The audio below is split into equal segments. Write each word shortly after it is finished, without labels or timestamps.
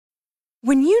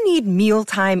When you need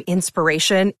mealtime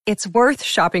inspiration, it's worth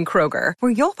shopping Kroger,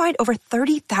 where you'll find over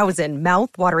 30,000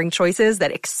 mouth-watering choices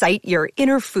that excite your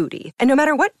inner foodie. And no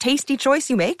matter what tasty choice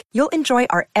you make, you'll enjoy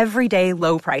our everyday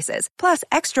low prices, plus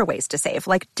extra ways to save,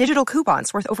 like digital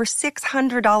coupons worth over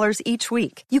 $600 each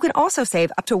week. You can also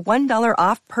save up to $1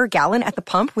 off per gallon at the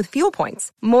pump with fuel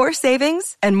points. More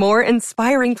savings and more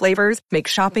inspiring flavors make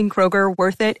shopping Kroger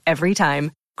worth it every time.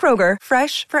 Kroger,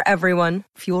 fresh for everyone.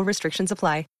 Fuel restrictions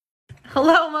apply.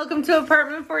 Hello and welcome to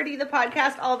Apartment 40, the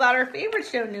podcast all about our favorite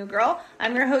show, New Girl.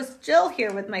 I'm your host, Jill,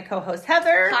 here with my co-host,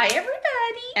 Heather. Hi,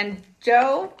 everybody. And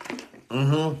Joe.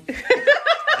 Hello.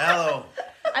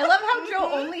 I love how Joe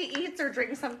only eats or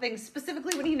drinks something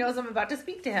specifically when he knows I'm about to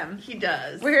speak to him. He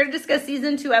does. We're here to discuss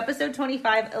Season 2, Episode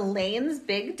 25, Elaine's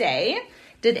Big Day.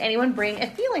 Did anyone bring a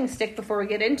feeling stick before we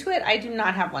get into it? I do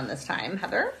not have one this time.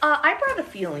 Heather? I brought a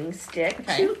feeling stick,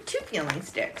 Okay. two feeling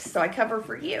sticks, so I cover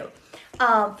for you.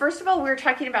 First of all, we were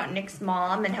talking about Nick's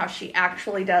mom and how she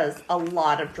actually does a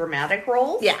lot of dramatic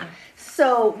roles. Yeah.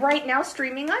 So right now,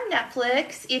 streaming on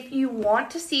Netflix, if you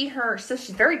want to see her, so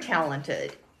she's very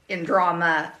talented in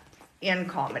drama and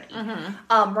comedy.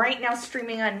 Mm-hmm. Right now,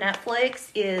 streaming on Netflix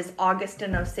is August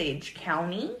in Osage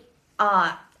County.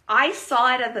 I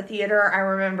saw it at the theater. I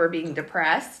remember being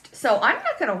depressed, so I'm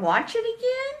not going to watch it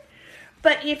again.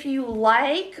 But if you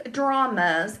like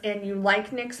dramas and you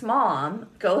like Nick's mom,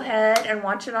 go ahead and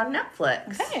watch it on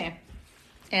Netflix. Okay.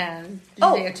 And did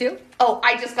you say it too? Oh,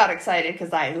 I just got excited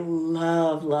because I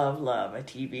love a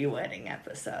TV wedding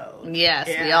episode. Yes,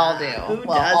 Yeah. we all do. Who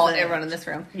Well, doesn't? everyone in this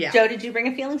room. Yeah. Joe, did you bring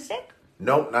a feeling stick?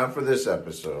 Nope, not for this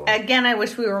episode. Again, I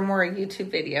wish we were more a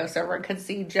YouTube video so everyone could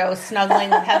see Joe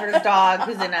snuggling with Heather's dog,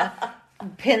 who's in a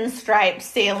pinstripe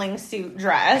sailing suit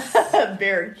dress.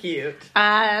 Very cute.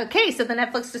 Okay, so the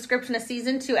Netflix description of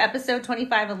Season 2, Episode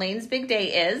 25, Elaine's Big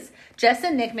Day is, Jess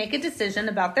and Nick make a decision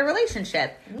about their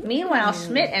relationship. Meanwhile,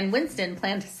 Schmidt and Winston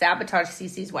plan to sabotage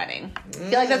Cece's wedding. I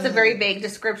feel like that's a very vague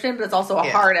description, but it's also a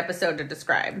hard episode to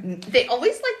describe. They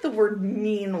always like the word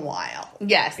meanwhile.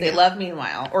 Yes, they love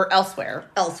Meanwhile, or Elsewhere.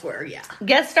 Elsewhere, yeah.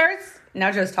 Guest stars. Now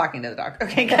Joe's talking to the dog.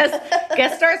 Okay,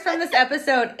 guest stars from this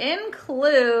episode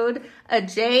include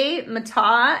Ajay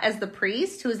Mehta as the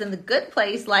priest, who is in The Good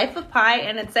Place, Life of Pi,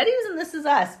 and it said he was in This Is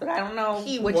Us, but I don't know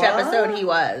which episode he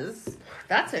was.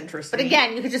 That's interesting. But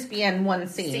again, you could just be in one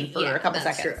scene for a couple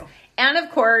that's seconds. True. And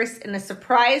of course, in a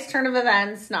surprise turn of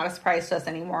events, not a surprise to us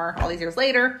anymore, all these years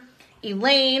later,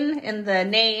 Elaine in the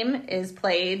name of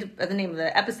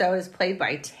the episode is played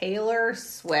by Taylor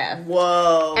Swift.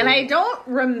 Whoa. And I don't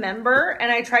remember,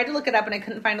 and I tried to look it up and I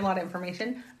couldn't find a lot of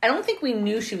information. I don't think we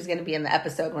knew she was going to be in the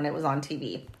episode when it was on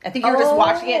TV. I think you were just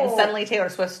watching it and suddenly Taylor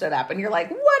Swift stood up and you're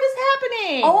like, what is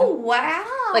happening? Oh, wow.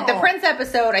 Like the Prince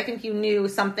episode, I think you knew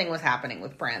something was happening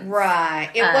with Prince.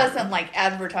 Right. It wasn't like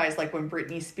advertised like when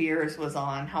Britney Spears was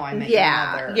on How I Met Your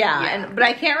Mother. Yeah. But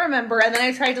I can't remember. And then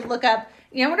I tried to look up,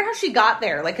 I wonder how she got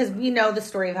there. Like, because we know the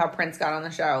story of how Prince got on the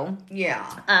show. Yeah.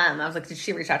 I was like, did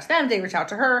she reach out to them? Did they reach out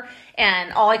to her?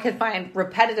 And all I could find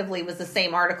repetitively was the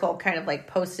same article kind of like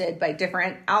posted by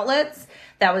different outlets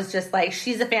that was just like,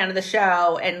 she's a fan of the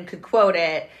show and could quote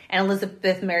it. And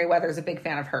Elizabeth Merriweather is a big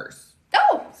fan of hers.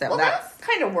 Oh, So well, that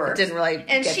kind of works. Didn't really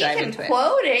and get she dive can into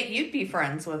quote it. You'd be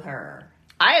friends with her.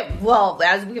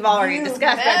 As we've already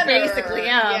discussed, I better. basically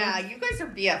am. Yeah, you guys are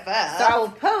BFFs. So I will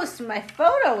post my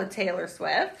photo with Taylor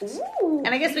Swift. Ooh, And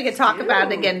I guess we could talk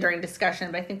about it again during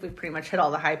discussion, but I think we've pretty much hit all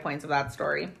the high points of that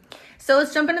story. So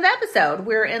let's jump into the episode.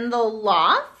 We're in the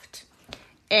loft,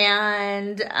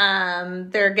 and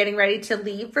they're getting ready to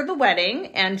leave for the wedding,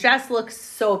 and Jess looks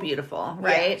so beautiful,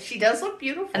 right? Yeah, she does look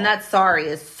beautiful. And that sari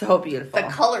is so beautiful. The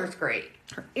color's great.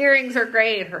 Her earrings are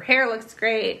great. Her hair looks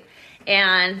great.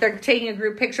 And they're taking a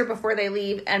group picture before they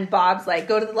leave, and Bob's like,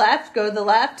 go to the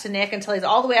left to Nick until he's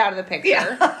all the way out of the picture.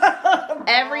 Yeah.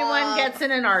 Everyone gets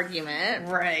in an argument.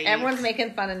 Right. Everyone's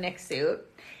making fun of Nick's suit.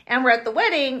 And we're at the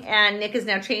wedding, and Nick is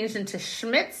now changed into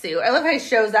Schmidt's suit. I love how he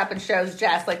shows up and shows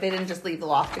Jess, like they didn't just leave the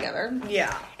loft together.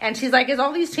 Yeah. And she's like, is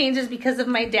all these changes because of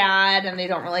my dad? And they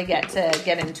don't really get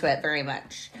into it very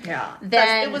much. Yeah.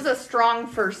 Then it was a strong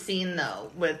first scene,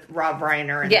 though, with Rob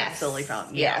Reiner and that silly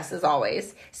fountain. Yeah. Yes, as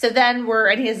always. So then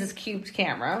and he has this cubed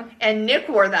camera. And Nick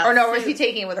wore that Or no, suit. was he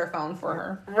taking it with her phone for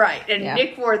her? Right. And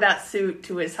Nick wore that suit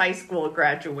to his high school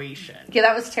graduation. Yeah,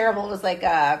 that was terrible. It was like,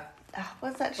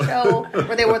 what's that show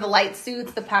where they wore the light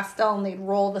suits, the pastel, and they'd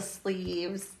roll the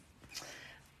sleeves?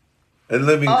 In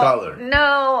living color.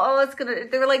 No,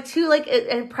 they were like two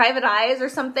in Private Eyes or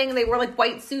something. They wore like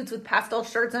white suits with pastel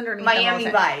shirts underneath. Miami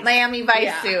Vice. Miami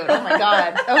Vice suit. Oh my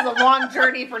god, that was a long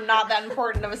journey for not that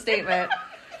important of a statement.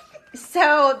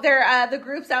 So they're the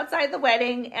group's outside the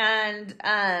wedding, and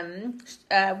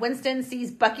Winston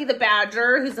sees Bucky the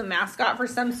Badger, who's a mascot for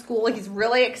some school. He's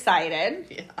really excited.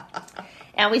 Yeah.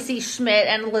 And we see Schmidt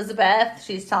and Elizabeth.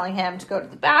 She's telling him to go to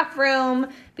the bathroom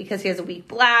because he has a weak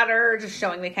bladder, just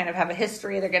showing they kind of have a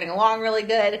history. They're getting along really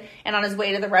good. And on his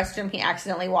way to the restroom, he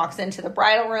accidentally walks into the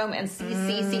bridal room and sees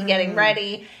Cece getting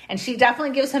ready. And she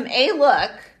definitely gives him a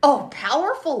look. Oh,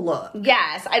 powerful look.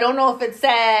 Yes. I don't know if it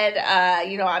said,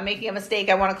 I'm making a mistake.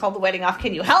 I want to call the wedding off.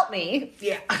 Can you help me?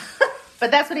 Yeah. But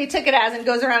that's what he took it as, and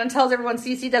goes around and tells everyone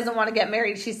Cece doesn't want to get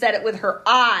married. She said it with her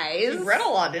eyes. She read a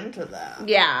lot into that.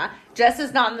 Yeah. Jess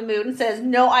is not in the mood and says,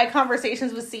 no eye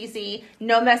conversations with Cece,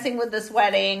 no messing with this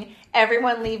wedding,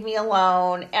 everyone leave me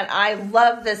alone. And I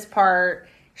love this part.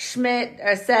 Schmidt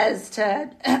says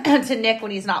to Nick when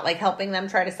he's not like helping them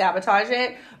try to sabotage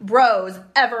it, bros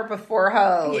ever before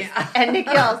hoes. Yeah. And Nick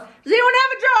yells, does anyone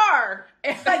have a jar?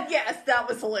 Yes, that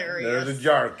was hilarious. There's a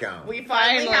jar count. We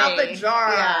finally have the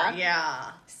jar.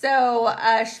 Yeah. So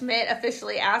Schmidt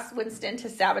officially asked Winston to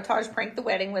sabotage prank the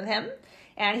wedding with him.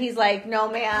 And he's like, no,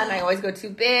 man, I always go too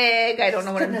big. I don't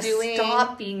know what I'm doing.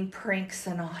 Stop being Prank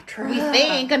Sinatra. We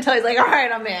think, until he's like, all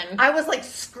right, I'm in. I was like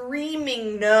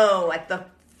screaming no at the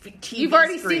TV You've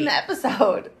already screen. seen the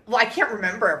episode. Well, I can't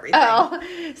remember everything.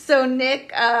 Oh, so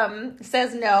Nick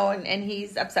says no, and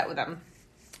he's upset with him.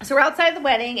 So we're outside the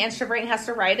wedding, and Shivering has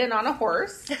to ride in on a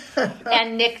horse.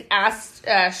 And Nick asks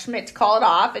Schmidt to call it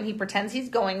off, and he pretends he's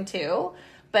going to.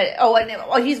 But,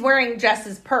 he's wearing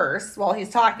Jess's purse while he's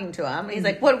talking to him. And he's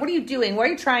like, what are you doing? Why are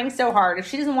you trying so hard? If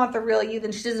she doesn't want the real you,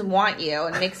 then she doesn't want you.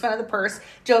 And makes fun of the purse.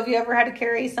 Joe, have you ever had to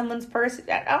carry someone's purse?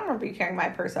 I don't remember you carrying my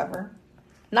purse ever.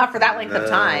 Not for that length of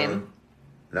time.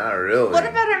 Not really. What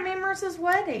about at Merce's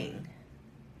wedding?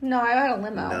 No, I had a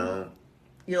limo. No.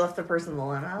 You left the purse in the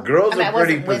limo? Girls I mean, I are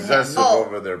pretty wasn't with him. possessive Oh.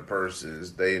 over their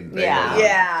purses. They Yeah. don't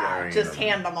Yeah, carry just them.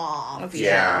 hand them off.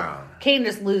 Yeah. Caden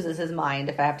just loses his mind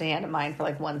if I have to hand him mine for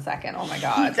like 1 second. Oh my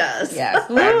God. He does. Yes.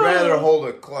 I'd rather hold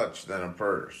a clutch than a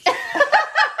purse.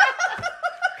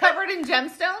 Covered in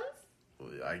gemstones?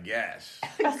 I guess.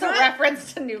 That's a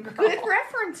reference to New Girl. Good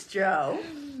reference, Joe.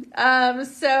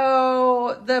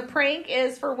 So the prank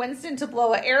is for Winston to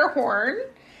blow an air horn,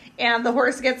 and the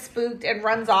horse gets spooked and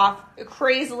runs off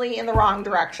crazily in the wrong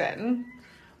direction.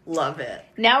 Love it.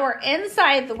 Now we're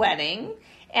inside the wedding,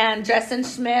 and Jess and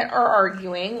Schmidt are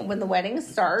arguing when the wedding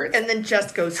starts. And then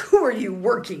Jess goes, who are you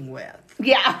working with?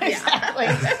 Yeah, exactly.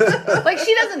 Like,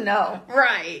 she doesn't know.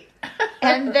 Right.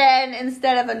 And then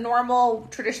instead of a normal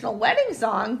traditional wedding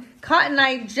song, Cotton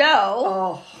Eye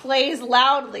Joe plays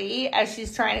loudly as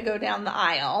she's trying to go down the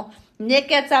aisle. Nick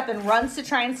gets up and runs to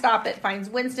try and stop it, finds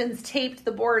Winston's taped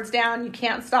the boards down. You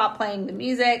can't stop playing the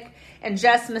music. And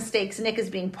Jess mistakes Nick as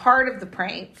being part of the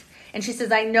prank. And she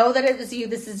says, I know that it was you.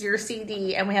 This is your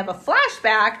CD. And we have a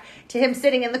flashback to him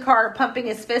sitting in the car pumping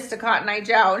his fist to Cotton Eye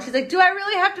Joe. And she's like, do I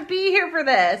really have to be here for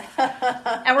this?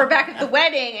 And we're back at the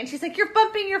wedding. And she's like, you're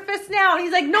bumping your fist now. And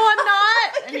he's like, no, I'm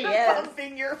not. And he You're is.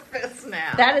 bumping your fist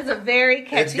now. That is a very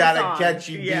catchy It's got song. a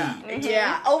catchy beat. Yeah.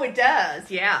 Yeah. Oh, it does.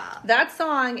 Yeah. That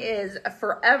song is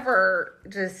forever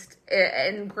just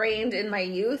ingrained in my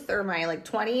youth or my like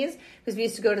 20s, because we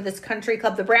used to go to this country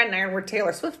club, the Brandon Iron, where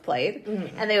Taylor Swift played,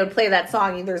 and they would play that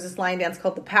song. There's this line dance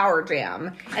called the Power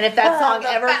Jam, and if that song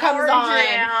The ever comes Power on,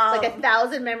 Jam. like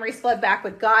 1,000 memories flood back.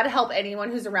 But God help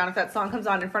anyone who's around if that song comes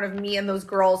on in front of me and those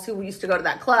girls who used to go to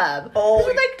that club. Oh. It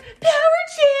was like Power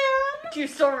Jam. Do you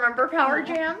still remember Power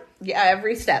Jam? Yeah,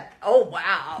 every step. Oh,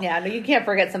 wow. Yeah, no, you can't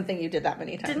forget something you did that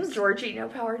many times. Didn't Georgie know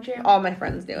Power Jam? All my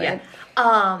friends knew Yeah.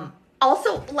 it.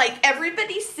 Also, like,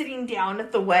 everybody's sitting down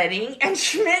at the wedding and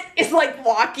Schmidt is, like,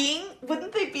 walking.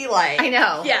 Wouldn't they be like... I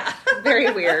know. Yeah.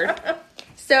 Very weird.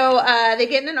 So they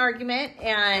get in an argument,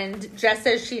 and Jess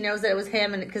says she knows that it was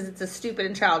him and because it's a stupid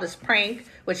and childish prank,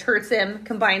 which hurts him,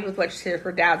 combined with what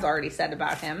her dad's already said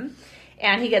about him.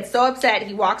 And he gets so upset,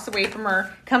 he walks away from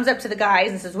her, comes up to the guys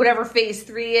and says, whatever phase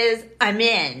 3 is, I'm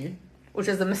in. Which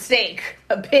is a mistake.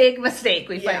 A big mistake,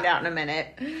 we find out in a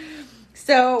minute.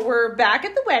 So we're back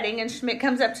at the wedding, and Schmidt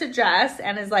comes up to Jess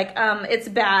and is like, it's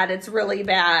bad. It's really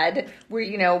bad.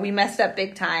 We messed up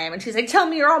big time. And she's like, tell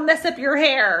me you're all messed up your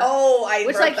hair. Oh, I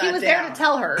Which, wrote like, he that was down. there to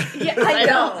tell her. Yeah, I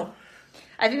know.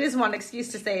 I think this is one excuse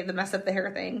to say the mess up the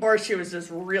hair thing. Or she was just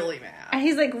really mad. And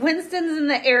he's like, Winston's in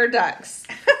the air ducts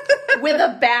with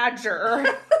a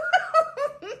badger.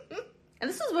 And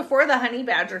this was before the honey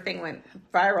badger thing went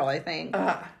viral, I think.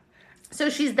 So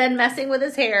she's then messing with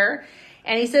his hair.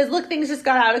 And he says, look, things just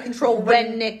got out of control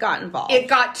when Nick got involved. It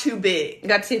got too big. It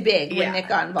got too big when Nick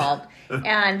got involved.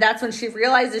 And that's when she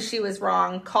realizes she was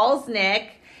wrong, calls Nick.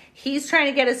 He's trying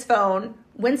to get his phone.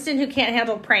 Winston, who can't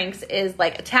handle pranks, is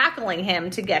like tackling him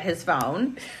to get his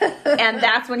phone. And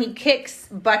that's when he kicks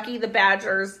Bucky the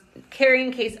Badger's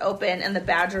carrying case open and the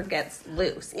Badger gets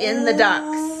loose in the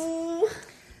ducks.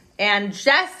 And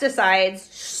Jess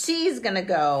decides she's going to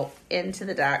go into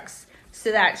the ducks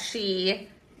so that she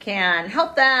can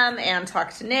help them and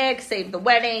talk to Nick, save the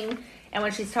wedding. And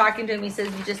when she's talking to him, he says,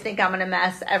 you just think I'm going to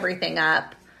mess everything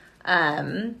up.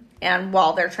 And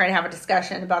while they're trying to have a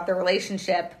discussion about their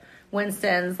relationship,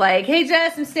 Winston's like, hey,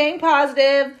 Jess, I'm staying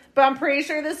positive, but I'm pretty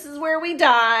sure this is where we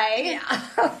die.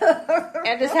 Yeah.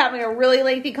 And just having a really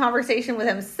lengthy conversation with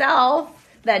himself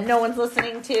that no one's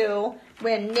listening to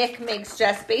when Nick makes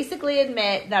Jess basically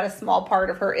admit that a small part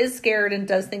of her is scared and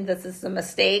does think this is a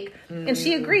mistake. And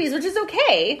she agrees, which is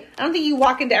okay. I don't think you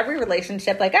walk into every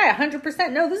relationship like, I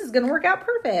 100% know this is going to work out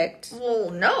perfect. Well,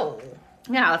 no.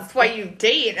 Yeah, that's why you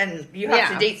date, and you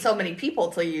have to date so many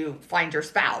people till you find your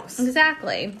spouse.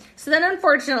 Exactly. So then,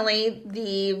 unfortunately,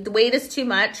 the wait is too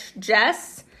much.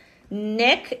 Jess,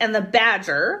 Nick, and the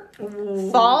Badger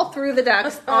fall through the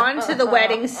ducts onto the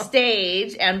wedding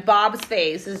stage, and Bob's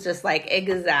face is just like,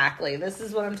 exactly. This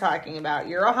is what I'm talking about.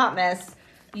 You're a hot mess.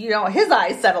 You know, his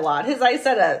eyes said a lot. His eyes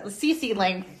said a CC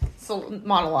length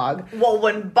monologue. Well,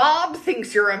 when Bob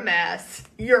thinks you're a mess,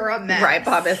 you're a mess. Right,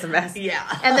 Bob is a mess.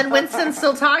 Yeah. And then Winston's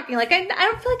still talking, like, I don't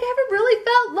feel like I ever really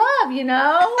felt love, you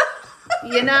know?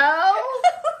 You know?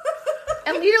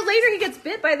 And later he gets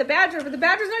bit by the Badger, but the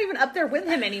Badger's not even up there with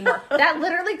him anymore. That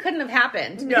literally couldn't have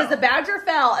happened. Because the Badger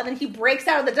fell, and then he breaks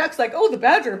out of the ducks like, oh, the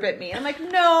Badger bit me. And I'm like,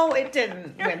 no, it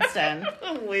didn't, Winston.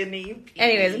 Winnie P.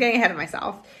 Anyways, I'm getting ahead of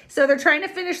myself. So they're trying to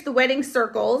finish the wedding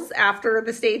circles after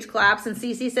the stage claps, and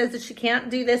Cece says that she can't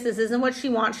do this. This isn't what she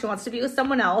wants. She wants to be with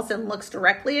someone else, and looks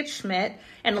directly at Schmidt,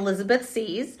 and Elizabeth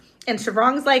sees. And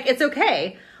Chevrong's like, it's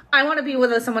okay. I want to be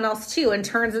with someone else too, and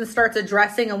turns and starts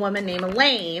addressing a woman named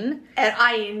Elaine. And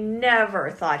I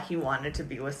never thought he wanted to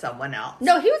be with someone else.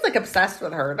 No, he was like obsessed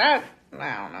with her. That,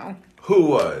 I don't know. Who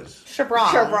was?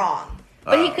 Chevrong.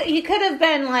 But he could have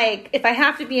been like, if I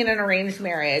have to be in an arranged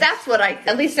marriage. That's what I think.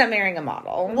 At least I'm marrying a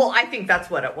model. Well, I think that's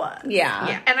what it was.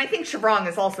 Yeah. And I think Chevrong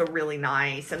is also really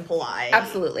nice and polite.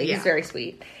 Absolutely. Yeah. He's very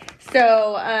sweet.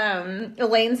 So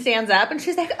Elaine stands up and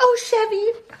she's like, oh,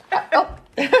 Chevy.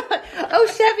 Oh,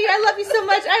 Chevy, I love you so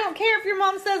much. I don't care if your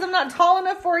mom says I'm not tall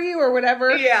enough for you or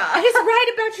whatever. Yeah. I just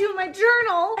write about you in my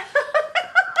journal.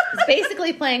 It's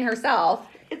basically playing herself.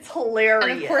 It's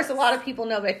hilarious. And of course, a lot of people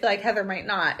know, but I feel like Heather might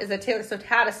not, is that Taylor Swift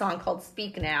had a song called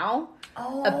Speak Now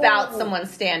about someone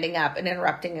standing up and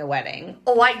interrupting a wedding.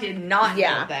 Oh, I did not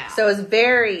know that. So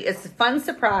it's a fun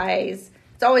surprise.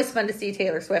 It's always fun to see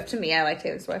Taylor Swift. To me, I like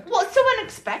Taylor Swift. Well, it's so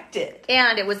unexpected.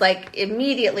 And it was like,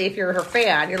 immediately, if you're her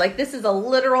fan, you're like, this is a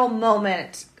literal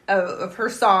moment of her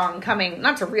song coming,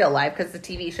 not to real life, because it's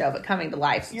a TV show, but coming to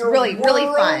life. So it's really, really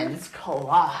fun.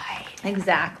 Collide.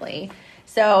 Exactly.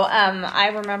 So I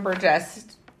remember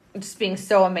just being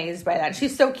so amazed by that.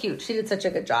 She's so cute. She did such a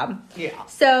good job. Yeah.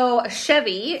 So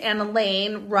Chevy and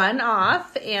Elaine run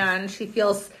off, and she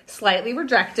feels slightly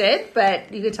rejected,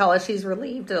 but you could tell that she's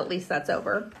relieved that at least that's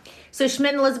over. So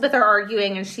Schmidt and Elizabeth are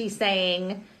arguing, and she's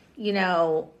saying,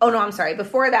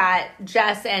 before that,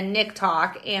 Jess and Nick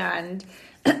talk, and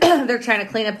they're trying to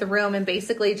clean up the room and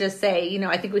basically just say,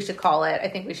 I think we should call it. I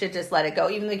think we should just let it go.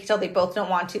 Even though you can tell they both don't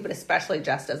want to, but especially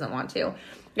Jess doesn't want to.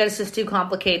 That it's just too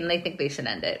complicated and they think they should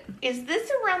end it. Is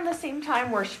this around the same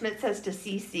time where Schmidt says to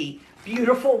Cece,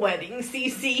 beautiful wedding,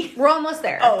 Cece? We're almost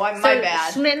there. Oh, my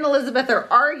bad. Schmidt and Elizabeth are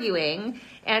arguing,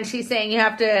 and she's saying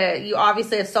you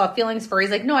obviously have still have feelings for her.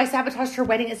 He's like, no, I sabotaged her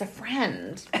wedding as a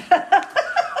friend.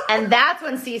 And that's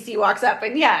when Cece walks up,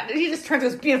 and he just turns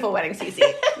to his beautiful wedding,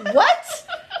 Cece. What?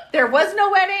 There was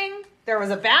no wedding. There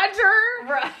was a Badger.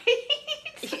 Right.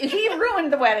 He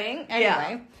ruined the wedding.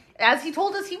 Anyway, as he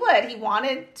told us he would. He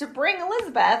wanted to bring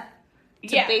Elizabeth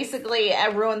to basically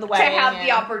ruin the wedding. To have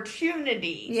the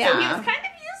opportunity. Yeah. So he was kind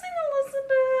of using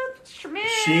Elizabeth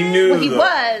Schmidt. She knew. Well, he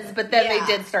was, but then they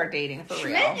did start dating for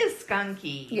real. Schmidt is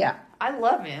skunky. Yeah. I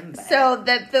love him. But... So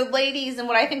that the ladies, and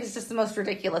what I think is just the most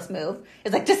ridiculous move,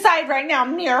 is like, decide right now,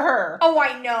 me or her. Oh,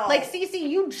 I know. Like, Cece,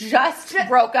 you just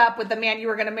broke up with the man you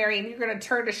were going to marry, and you're going to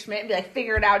turn to Schmidt and be like,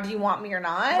 figure it out, do you want me or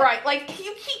not? Right, like, he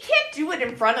can't do it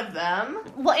in front of them.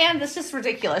 Well, and it's just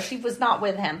ridiculous. She was not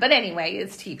with him. But anyway,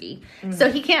 it's TV. Mm-hmm.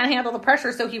 So he can't handle the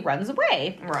pressure, so he runs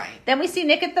away. Right. Then we see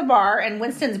Nick at the bar, and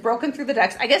Winston's broken through the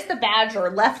ducts. I guess the Badger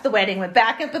left the wedding, went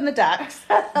back up in the ducts,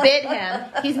 bit him.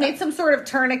 He's made some sort of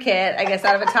tourniquet, I guess,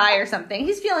 out of a tie or something.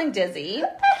 He's feeling dizzy.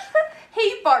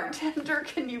 hey, bartender,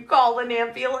 can you call an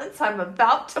ambulance? I'm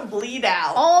about to bleed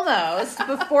out. Almost.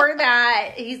 Before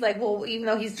that, he's like, well, even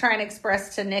though he's trying to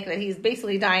express to Nick that he's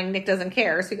basically dying, Nick doesn't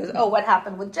care. So he goes, oh, what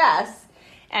happened with Jess?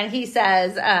 And he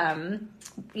says, that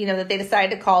they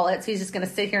decided to call it. So he's just going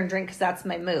to sit here and drink because that's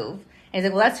my move. And he's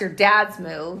like, well, that's your dad's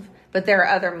move. But there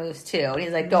are other moves too. And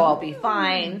he's like, go, I'll be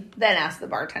fine. Then ask the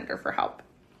bartender for help.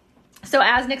 So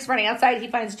as Nick's running outside, he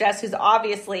finds Jess, who's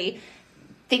obviously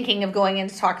thinking of going in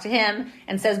to talk to him,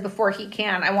 and says before he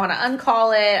can, I want to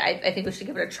uncall it. I think we should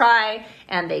give it a try.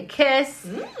 And they kiss.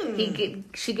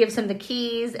 She gives him the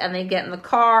keys, and they get in the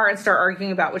car and start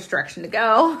arguing about which direction to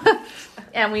go.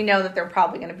 And we know that they're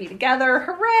probably going to be together.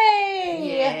 Hooray!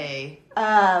 Yay.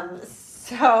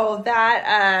 So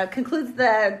that concludes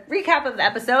the recap of the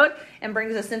episode and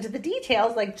brings us into the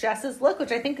details, like Jess's look,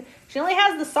 which I think she only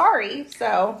has the sari.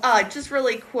 So just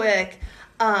really quick.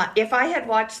 If I had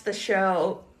watched the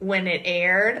show when it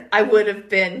aired, I would have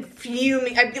been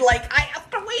fuming. I'd be like, I have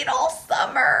to wait all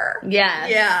summer. Yes.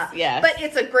 Yeah. Yes. But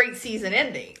it's a great season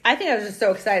ending. I think I was just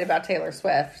so excited about Taylor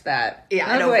Swift that...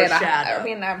 Yeah, it overshadowed. I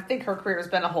mean, I think her career has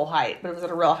been a whole height, but it was at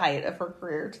a real height of her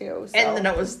career, too. So. And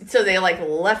then so they,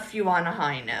 left you on a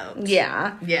high note.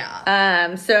 Yeah.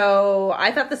 Yeah. So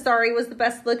I thought the sari was the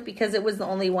best look because it was the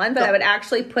only one, but I would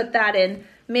actually put that in...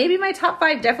 Maybe my top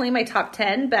 5, definitely my top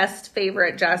 10 best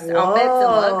favorite Jess outfits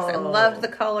and looks. I loved the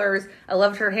colors. I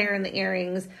loved her hair and the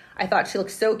earrings. I thought she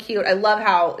looked so cute. I love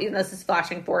how, even though this is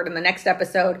flashing forward, in the next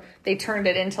episode, they turned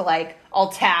it into all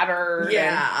tattered.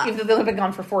 Yeah. Even though they've only been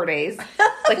gone for 4 days.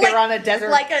 They were on a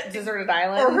deserted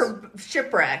island. Or her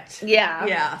shipwrecked. Yeah.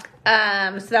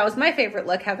 Yeah. So that was my favorite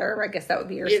look, Heather. I guess that would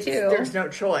be yours too. There's no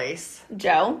choice.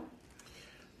 Joe?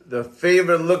 The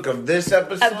favorite look of this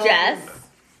episode? Of Jess?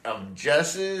 Of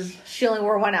Jess's? She only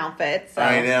wore one outfit. So.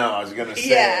 I know. I was gonna say.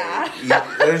 Yeah.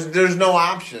 There's no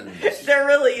options. There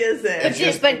really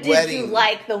isn't. But did you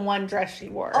like the one dress she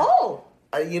wore? Oh.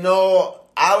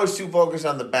 I was too focused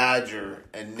on the Badger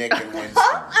and Nick and Winston.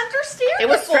 Understandable. It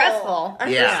was stressful.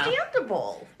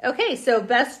 Understandable. Okay, so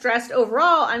best dressed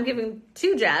overall, I'm giving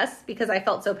to Jess because I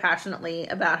felt so passionately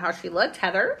about how she looked.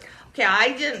 Heather? Okay,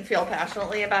 I didn't feel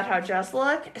passionately about how Jess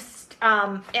looked.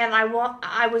 And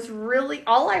I was really,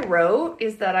 all I wrote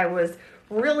is that I was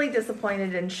really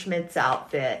disappointed in Schmidt's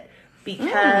outfit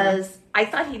because I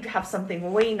thought he'd have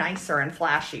something way nicer and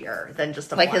flashier than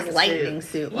just a black his lightning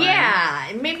suit one. Yeah,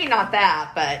 and maybe not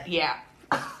that, but yeah.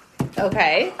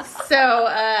 Okay,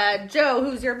 so Joe,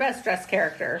 who's your best dressed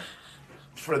character?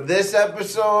 For this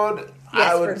episode,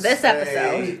 Yes, I would for this say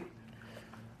episode.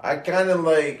 I kind of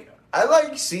like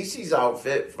Cece's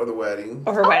outfit for the wedding.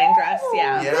 Or her wedding dress,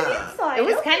 yeah. Yeah. It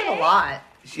was kind of a lot.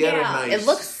 She had a nice... It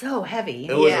looked so heavy.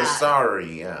 It was a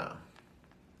sari, yeah.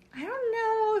 I don't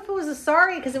know if it was a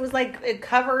sari because it was it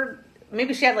covered...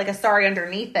 Maybe she had a sari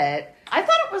underneath it. I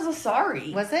thought it was a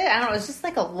sari. Was it? I don't know. It was just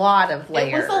a lot of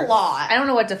layers. It was a lot. I don't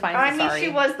know what defines a sari. I mean, she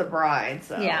was the bride,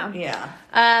 so.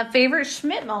 Yeah. Favorite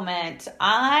Schmidt moment?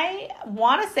 I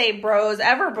want to say bros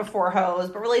ever before hoes,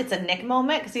 but really it's a Nick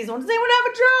moment because he's the one to say, "Would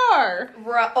have a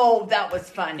jar." Oh, that was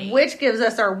funny. Which gives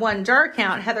us our 1 jar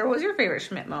count. Heather, what was your favorite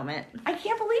Schmidt moment? I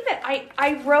can't believe it.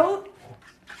 I wrote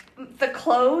the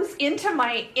clothes into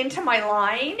my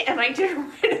line, and I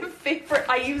didn't write a favorite.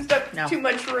 I used up too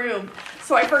much room,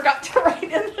 so I forgot to write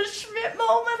in the Schmidt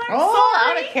moment. I'm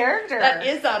sorry. Out of character. That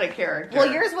is out of character.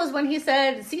 Well, yours was when he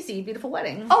said, "Cece, beautiful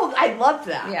wedding." Oh, I loved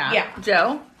that. Yeah.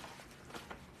 Joe?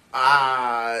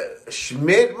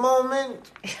 Schmidt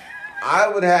moment, I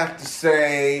would have to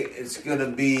say it's gonna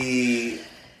be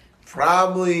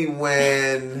probably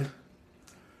when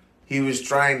he was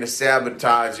trying to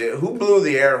sabotage it. Who blew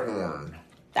the air horn?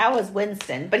 That was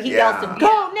Winston, but he yelled to him,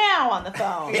 "Go now!" on the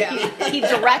phone. He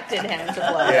directed him to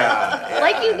blow it.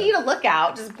 Yeah. You need a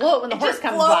lookout. Just blow it when the horse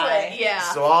comes by.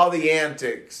 So all the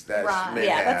antics that Schmidt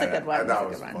had, that's a good one. That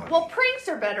was fun. Well, pranks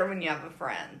are better when you have a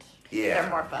friend. Yeah. They're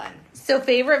more fun. So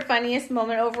favorite, funniest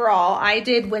moment overall, I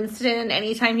did Winston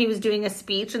anytime he was doing a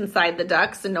speech inside the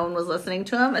ducks and no one was listening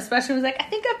to him. Especially when he was like, "I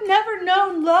think I've never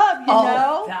known love, you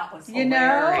know?" That was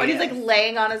hilarious. And he's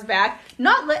laying on his back,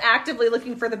 not actively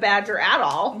looking for the Badger at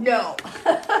all. No.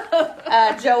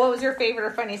 Joe, what was your favorite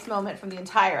or funniest moment from the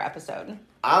entire episode?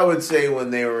 I would say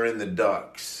when they were in the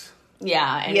ducks.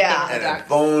 Yeah. And the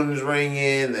phone's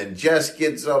ringing, then Jess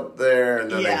gets up there,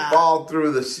 and then they fall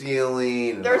through the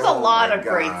ceiling. There's a lot of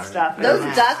great stuff.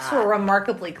 Those ducks were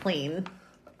remarkably clean.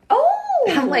 Oh!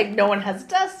 I'm no one has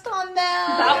dust on them.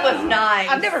 That was nice.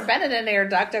 I've never been in an air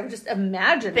duct. I would just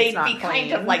imagine they'd it's not be clean.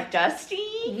 kind of dusty.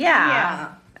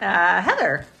 Yeah.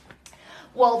 Heather.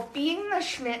 Well, being the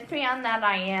Schmidt fan that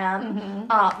I am,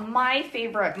 my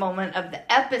favorite moment of the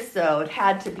episode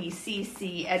had to be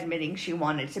Cece admitting she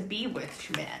wanted to be with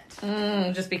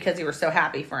Schmidt. Just because you were so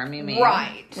happy for him, you mean?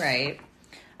 Right. Right.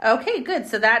 Okay, good.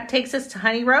 So that takes us to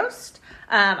Honey Roast.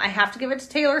 I have to give it to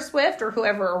Taylor Swift or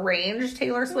whoever arranged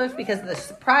Taylor Swift because of the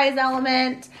surprise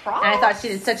element. Props. And I thought she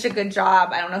did such a good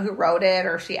job. I don't know who wrote it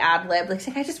or if she ad-libbed. Like,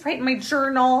 I just write in my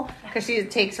journal because she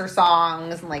takes her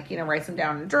songs and, like, you know, writes them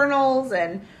down in journals.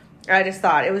 And I just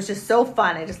thought it was just so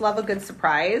fun. I just love a good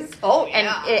surprise. Oh,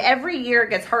 yeah. And every year it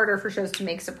gets harder for shows to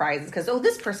make surprises because,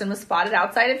 this person was spotted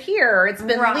outside of here. It's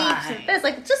been leaked. And this.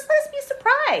 Like, just let us be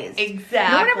surprised.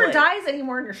 Exactly. No one ever dies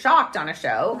anymore and you're shocked on a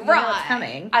show. You know what's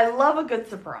coming. I love a good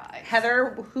surprise.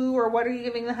 Heather, who or what are you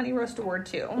giving the Honey Roast Award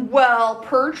to? Well,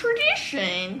 per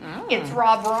tradition, it's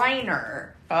Rob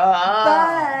Reiner.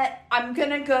 But I'm going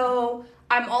to go...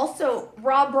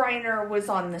 Rob Reiner was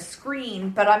on the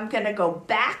screen, but I'm going to go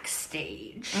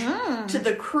backstage to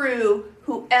the crew,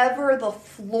 whoever the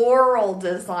floral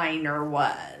designer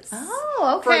was.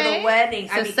 Oh, okay. For the wedding.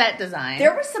 So set design.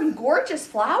 There was some gorgeous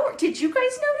flowers. Did you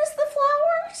guys notice the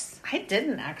flowers? I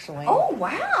didn't, actually. Oh,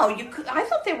 wow. I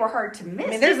thought they were hard to miss. I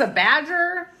mean, there's a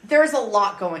badger. There's a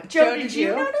lot going. Joe, did you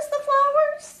notice the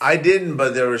flowers? I didn't,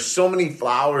 but there were so many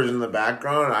flowers in the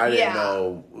background. I didn't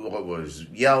know what was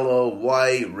yellow,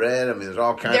 white, red. I mean, there's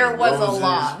all kinds of roses. There was a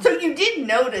lot. So you did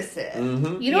notice it.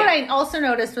 Mm-hmm. You know what I also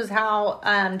noticed was how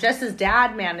Jess's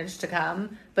dad managed to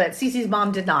come, but Cece's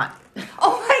mom did not.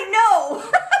 Oh, I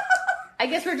know. I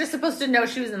guess we're just supposed to know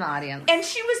she was in the audience. And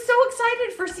she was so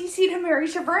excited for Cece to marry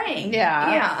Shabrang.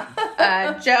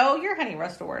 Yeah. Joe, your Honey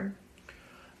Roast Award.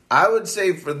 I would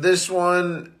say for this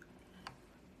one,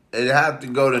 it'd have to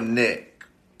go to Nick.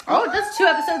 Oh, that's 2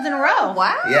 episodes in a row.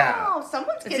 Wow. Yeah.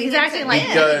 Someone's getting He's acting like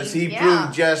because he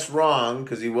proved Jess wrong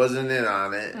because he wasn't in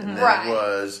on it. And then it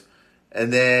was.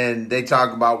 And then they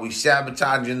talk about we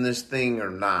sabotaging this thing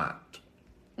or not.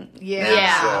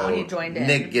 Yeah. So when he joined in.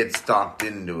 Nick gets talked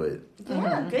into it.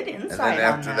 Yeah, good insight. And then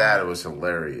after that, it was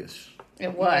hilarious.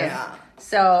 It was. Yeah.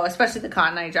 So, especially the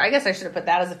Cotton Eye Joe. I guess I should have put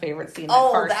that as a favorite scene.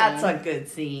 That's a good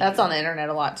scene. That's on the internet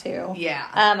a lot, too. Yeah.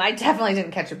 I definitely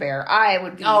didn't catch a bear. I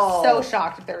would be so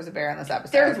shocked if there was a bear in this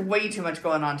episode. There's way too much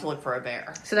going on to look for a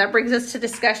bear. So that brings us to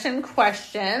discussion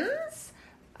questions.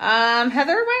 Heather, why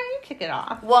don't you kick it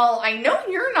off? Well, I know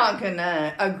you're not going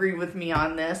to agree with me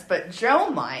on this, but Joe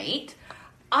might.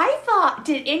 I thought,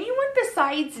 did anyone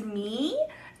besides me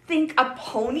think a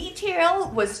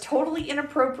ponytail was totally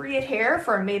inappropriate hair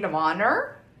for a maid of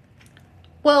honor?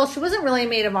 Well, she wasn't really a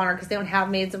maid of honor because they don't have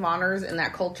maids of honors in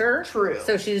that culture. True.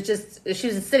 So she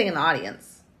was sitting in the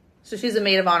audience. So she's a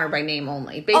maid of honor by name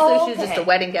only. Basically, she was just a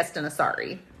wedding guest in a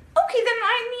sari. Okay, then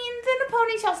a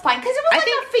ponytail's fine because it was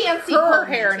a fancy her ponytail.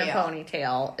 Hair in a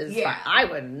ponytail is fine. I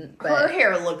wouldn't. But her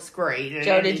hair looks great.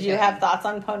 Joe, did you have thoughts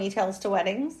on ponytails to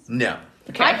weddings? No.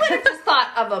 Okay. I would have just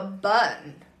thought of a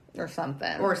bun. Or something.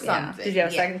 Yeah. Did you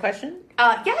have a second question?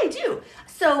 Yeah, I do.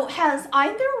 So, has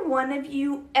either one of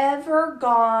you ever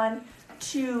gone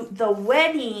to the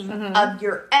wedding of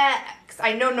your ex?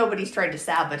 I know nobody's tried to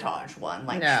sabotage one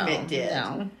like Schmidt did.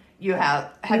 No. You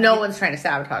have no one's trying to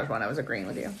sabotage one. I was agreeing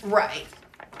with you. Right.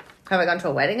 Have I gone to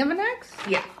a wedding of an ex?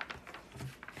 Yeah.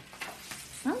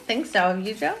 I don't think so. Have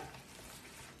you, Joe?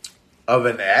 Of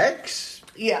an ex?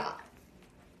 Yeah.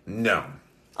 No.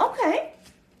 Okay.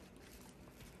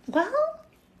 Well,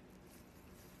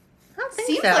 I don't think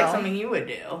Seems so. like something you would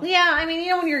do. Yeah, I mean,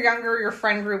 when you're younger, your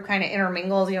friend group kind of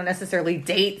intermingles. You don't necessarily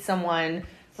date someone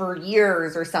for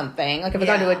years or something. Like if I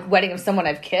go to a wedding of someone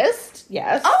I've kissed,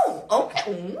 yes. Oh,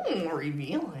 okay. Ooh,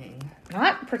 revealing.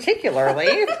 Not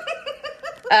particularly.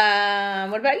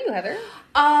 What about you, Heather?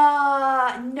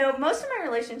 No, most of my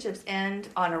relationships end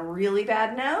on a really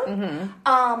bad note.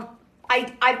 Mm-hmm.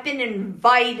 I've been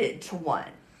invited to one.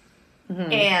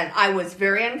 Mm-hmm. And I was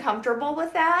very uncomfortable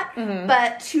with that. Mm-hmm.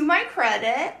 But to my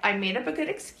credit, I made up a good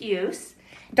excuse.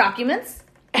 Documents?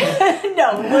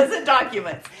 No, it wasn't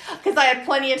documents. Because I had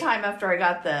plenty of time after I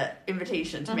got the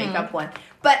invitation to make up one.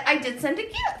 But I did send a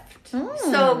gift.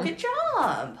 So, good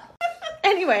job.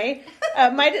 Anyway,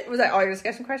 was that all your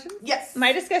discussion questions? Yes.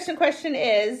 My discussion question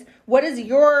is, what is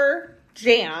your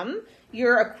jam,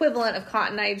 your equivalent of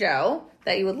Cotton Eye Joe,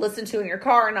 that you would listen to in your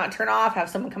car and not turn off, have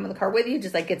someone come in the car with you,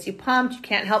 just like gets you pumped, you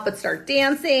can't help but start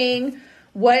dancing?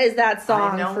 What is that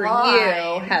song for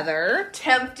you, Heather?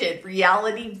 Tempted,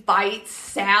 Reality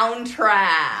Bites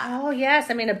soundtrack. Oh,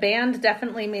 yes. I mean, a band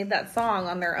definitely made that song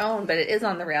on their own, but it is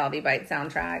on the Reality Bites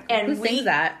soundtrack. And who sings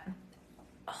that?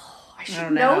 I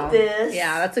should know this.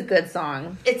 Yeah, that's a good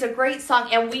song. It's a great song.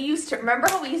 And we used to, remember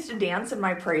how we used to dance in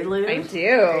my prelude? I do.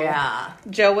 Yeah.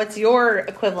 Joe, what's your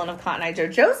equivalent of Cotton Eye Joe?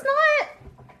 Joe's not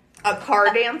a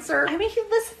car dancer. I mean, he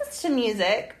listens to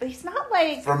music, but he's not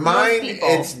like For most mine, people.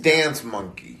 it's Dance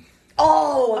Monkey.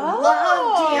 Oh,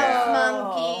 love Yeah. Dance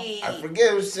Monkey. I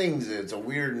forget who sings it. It's a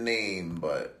weird name,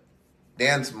 but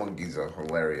Dance Monkey's a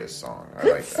hilarious song. I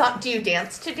like that. Do you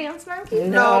dance to Dance Monkey?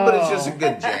 No, but it's just a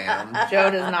good jam. Joe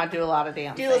does not do a lot of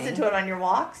dancing. Do you listen to it on your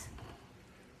walks?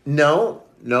 No.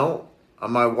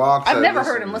 On my walks, I've never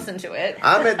heard him listen to it.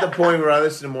 I'm at the point where I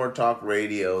listen to more talk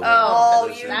radio. Than Oh, I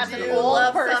you listen that's do an to- old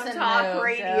love person some talk move,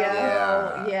 radio.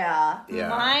 Joe. Yeah. Yeah.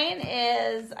 Mine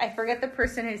is, I forget the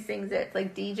person who sings it. It's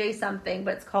like DJ something,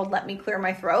 but it's called Let Me Clear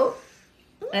My Throat.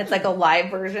 And it's like a live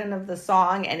version of the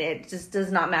song, and it just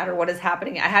does not matter what is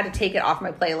happening. I had to take it off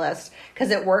my playlist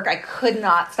because at work I could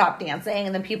not stop dancing.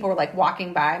 And then people were like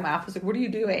walking by my office, like, what are you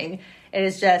doing? It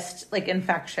is just like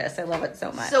infectious. I love it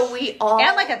so much. So we all...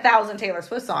 And like 1,000 Taylor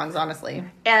Swift songs, honestly.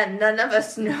 And none of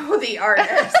us know the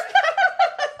artist.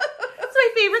 It's my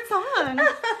favorite song.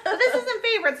 But this isn't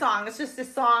favorite song. It's just a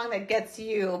song that gets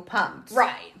you pumped.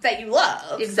 Right. That you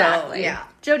love. Exactly. So, yeah.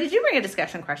 Joe, did you bring a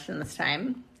discussion question this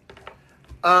time?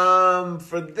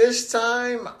 For this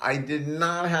time, I did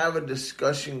not have a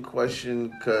discussion question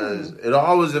because it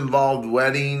always involved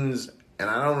weddings, and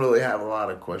I don't really have a lot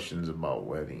of questions about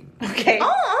weddings. Okay.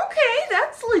 Oh, okay.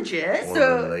 That's legit. Or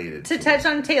So, related to to touch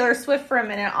on Taylor Swift for a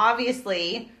minute,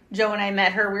 obviously, Joe and I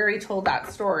met her. We already told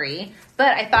that story.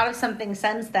 But I thought of something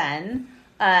since then.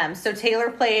 So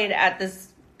Taylor played at this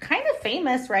kind of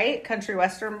famous, right, country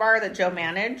western bar that Joe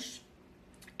managed.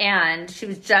 And she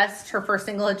was her first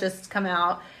single had just come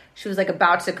out. She was like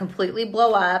about to completely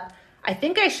blow up. I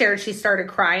think I shared she started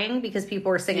crying because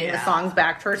people were singing the songs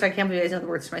back to her. So I can't believe you guys know the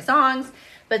words to my songs.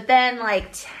 But then like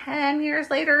 10 years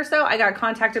later or so, I got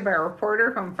contacted by a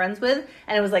reporter who I'm friends with.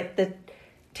 And it was like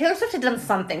Taylor Swift had done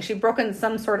something. She'd broken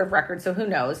some sort of record, so who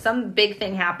knows? Some big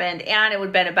thing happened, and it would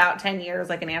have been about 10 years,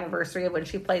 like an anniversary of when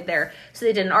she played there. So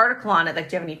they did an article on it, like,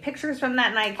 do you have any pictures from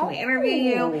that night? Can we interview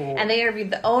you? And they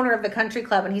interviewed the owner of the country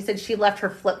club, and he said she left her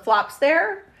flip-flops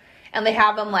there, and they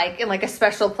have them, like, in, like, a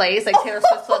special place, like Taylor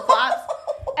Swift flip-flops.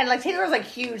 And, like, Taylor was, like,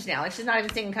 huge now. Like, she's not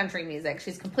even singing country music.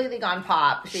 She's completely gone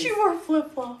pop. She wore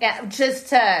flip-flops. Yeah,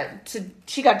 just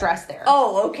she got dressed there.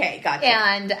 Oh, okay. Gotcha.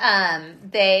 And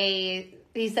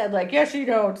he said, like, yeah, she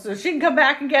don't. So she can come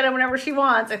back and get him whenever she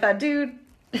wants. I thought, dude.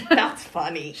 That's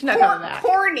funny. She's not coming back.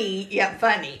 Corny, yet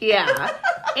funny. Yeah.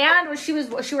 And when she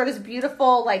wore this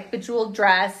beautiful, like, bejeweled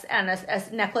dress and a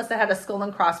necklace that had a skull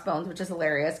and crossbones, which is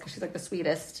hilarious because she's, like, the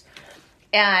sweetest.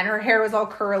 And her hair was all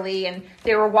curly, and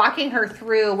they were walking her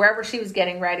through wherever she was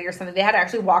getting ready or something. They had to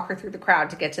actually walk her through the crowd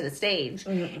to get to the stage.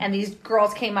 Mm-hmm. And these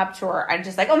girls came up to her and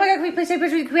just like, oh my God, can we please take a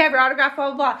picture? Can we have your autograph?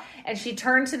 Blah, blah, blah. And she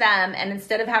turned to them, and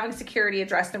instead of having security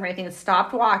address them or anything,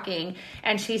 stopped walking.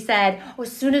 And she said, oh,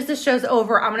 as soon as the show's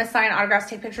over, I'm going to sign autographs,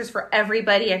 take pictures for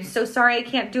everybody. I'm so sorry I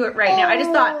can't do it right now. I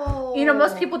just thought,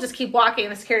 most people just keep walking,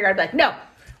 and the security guard would be like, no.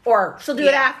 Or she'll do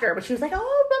it after. But she was like, oh,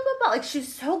 blah, blah, blah. Like,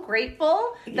 she's so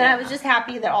grateful that I was just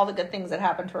happy that all the good things that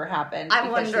happened to her happened. I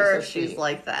wonder if she's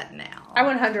like that now. I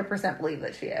 100% believe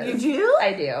that she is. You do?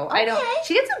 I do. Okay. I don't.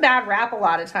 She gets a bad rap a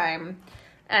lot of time.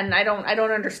 And I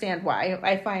don't understand why.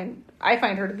 I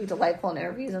find her to be delightful in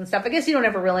interviews and stuff. I guess you don't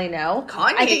ever really know.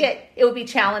 Kanye. I think it would be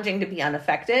challenging to be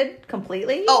unaffected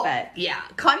completely. Oh, but yeah.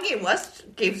 Kanye West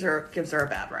gives her a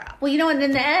bad rap. Well, and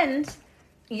in the end,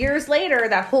 years later,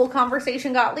 that whole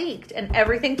conversation got leaked, and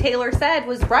everything Taylor said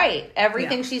was right.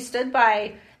 Everything she stood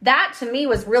by, that to me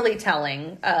was really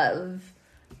telling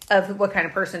of what kind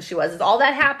of person she was. Is all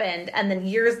that happened, and then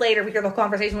years later, we hear the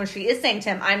conversation when she is saying to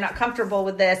him, I'm not comfortable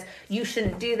with this, you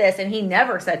shouldn't do this, and he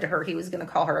never said to her he was going to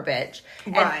call her a bitch.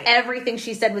 Right. And everything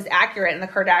she said was accurate, and the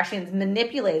Kardashians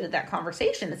manipulated that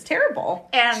conversation. It's terrible.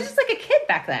 And she's just like a kid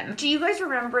back then. Do you guys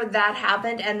remember that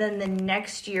happened, and then the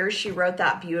next year she wrote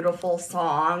that beautiful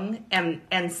song and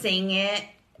sang it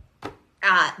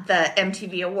at the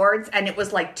MTV Awards, and it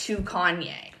was like to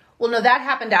Kanye. Well, no, that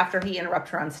happened after he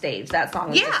interrupted her on stage. That song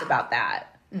was just about that.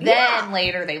 Then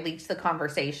later they leaked the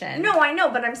conversation. No, I know,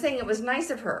 but I'm saying it was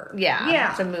nice of her.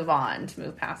 Yeah. To move on, to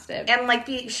move past it. And like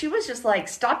she was just like,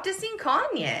 stop dissing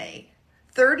Kanye.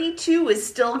 32 is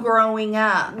still growing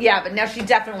up. Yeah, but now she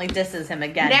definitely disses him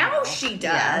again. Now she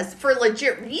does, for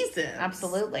legit reasons.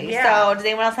 Absolutely. Yeah. So does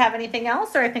anyone else have anything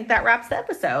else? Or I think that wraps the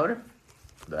episode.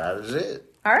 That is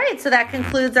it. All right, so that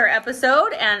concludes our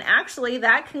episode. And actually,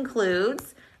 that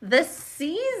concludes this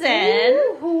season,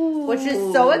 which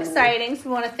is so exciting. So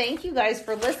we want to thank you guys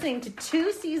for listening to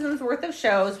 2 seasons worth of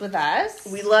shows with us.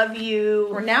 We love you.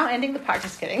 We're now ending the podcast.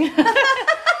 Just kidding.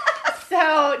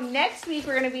 So next week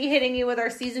we're going to be hitting you with our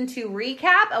season 2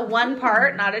 recap, a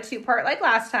 1-part, not a 2-part like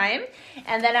last time.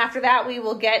 And then after that we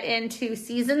will get into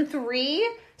season 3.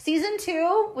 Season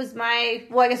 2 was I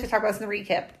guess we talked about this in the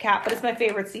recap, but it's my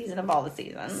favorite season of all the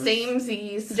seasons.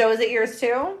 Samesies. Joe, is it yours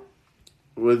too?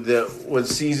 With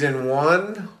season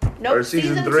 1? Nope. Or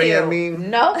season 3, 2. I mean?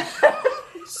 Nope.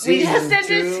 We just Season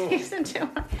ended 2? season 2.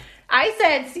 I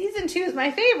said season 2 is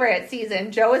my favorite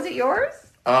season. Joe, is it yours?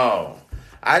 Oh.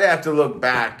 I'd have to look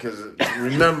back because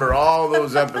remember all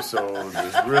those episodes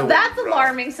is really That's rough.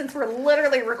 alarming since we're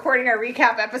literally recording our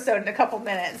recap episode in a couple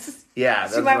minutes. Yeah,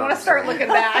 that's So you might what want I'm to start saying. looking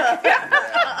back.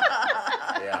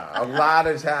 Yeah, a lot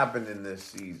has happened in this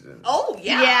season. Oh,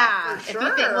 Yeah. for If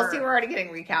you think, we'll see, sure. we're already getting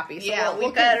recappy. So Yeah, we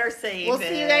we'll better save We'll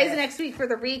see you guys it. next week for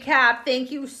the recap. Thank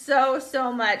you so,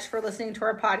 so much for listening to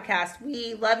our podcast.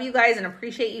 We love you guys and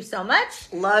appreciate you so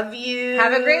much. Love you.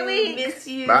 Have a great week. Miss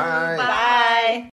you. Bye. Bye.